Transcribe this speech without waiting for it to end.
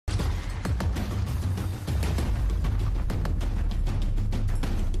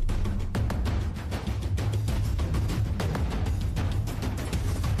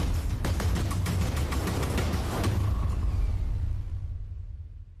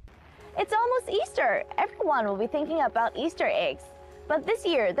It's almost Easter. Everyone will be thinking about Easter eggs. But this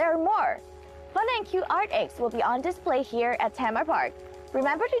year, there are more. Fun and cute art eggs will be on display here at Habour Park.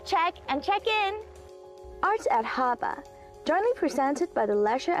 Remember to check and check in. Art at Habour, jointly presented by the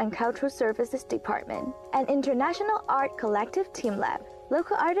Leisure and Cultural Services Department, an international art collective team lab.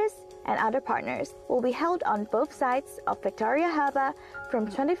 Local artists and other partners will be held on both sides of Victoria Harbour from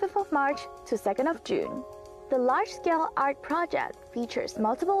 25th of March to 2nd of June. The large-scale art project features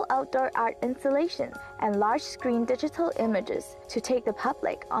multiple outdoor art installations and large-screen digital images to take the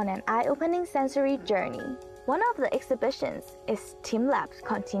public on an eye-opening sensory journey. One of the exhibitions is Team Labs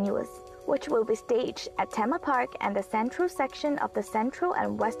Continuous, which will be staged at Habour Park and the central section of the Central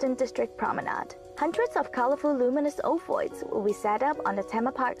and Western District Promenade. Hundreds of colorful luminous ovoids will be set up on the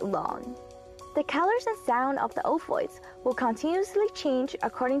Habour Park lawn. The colors and sound of the ovoids will continuously change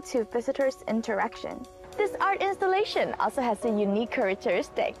according to visitors' interaction. This art installation also has a unique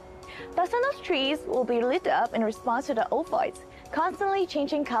characteristic. Dozens of trees will be lit up in response to the ovoids, constantly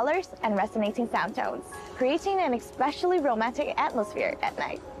changing colors and resonating sound tones, creating an especially romantic atmosphere at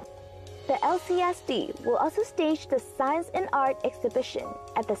night. The LCSD will also stage the Science in Art exhibition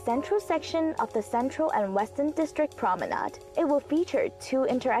at the central section of the Central and Western District Promenade. It will feature 2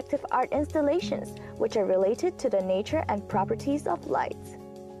 interactive art installations which are related to the nature and properties of light.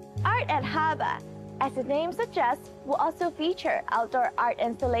 Art at Habour, as the name suggests, will also feature outdoor art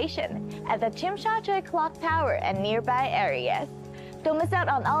installation at the Chimchachoy Clock Tower and nearby areas. Don't miss out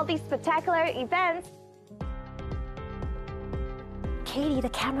on all these spectacular events. Katie, the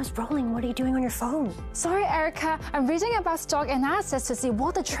camera's rolling. What are you doing on your phone? Sorry, Erica. I'm reading about stock analysis to see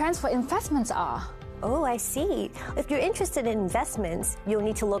what the trends for investments are. Oh, I see. If you're interested in investments, you'll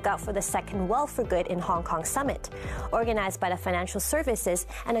need to look out for the second Wealth for Good in Hong Kong Summit. Organized by the Financial Services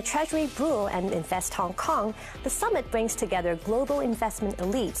and the Treasury Bureau and Invest Hong Kong, the summit brings together global investment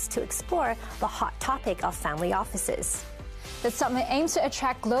elites to explore the hot topic of family offices. The summit aims to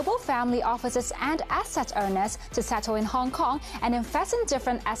attract global family offices and asset owners to settle in Hong Kong and invest in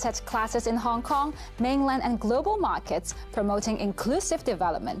different asset classes in Hong Kong, mainland and global markets, promoting inclusive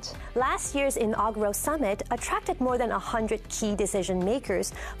development. Last year's inaugural summit attracted more than 100 key decision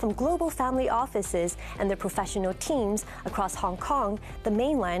makers from global family offices and their professional teams across Hong Kong, the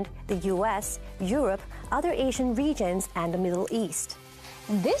mainland, the US, Europe, other Asian regions, and the Middle East.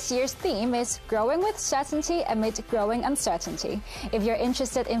 This year's theme is Growing with Certainty Amid Growing Uncertainty. If you're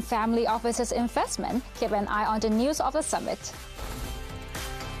interested in family offices investment, keep an eye on the news of the summit.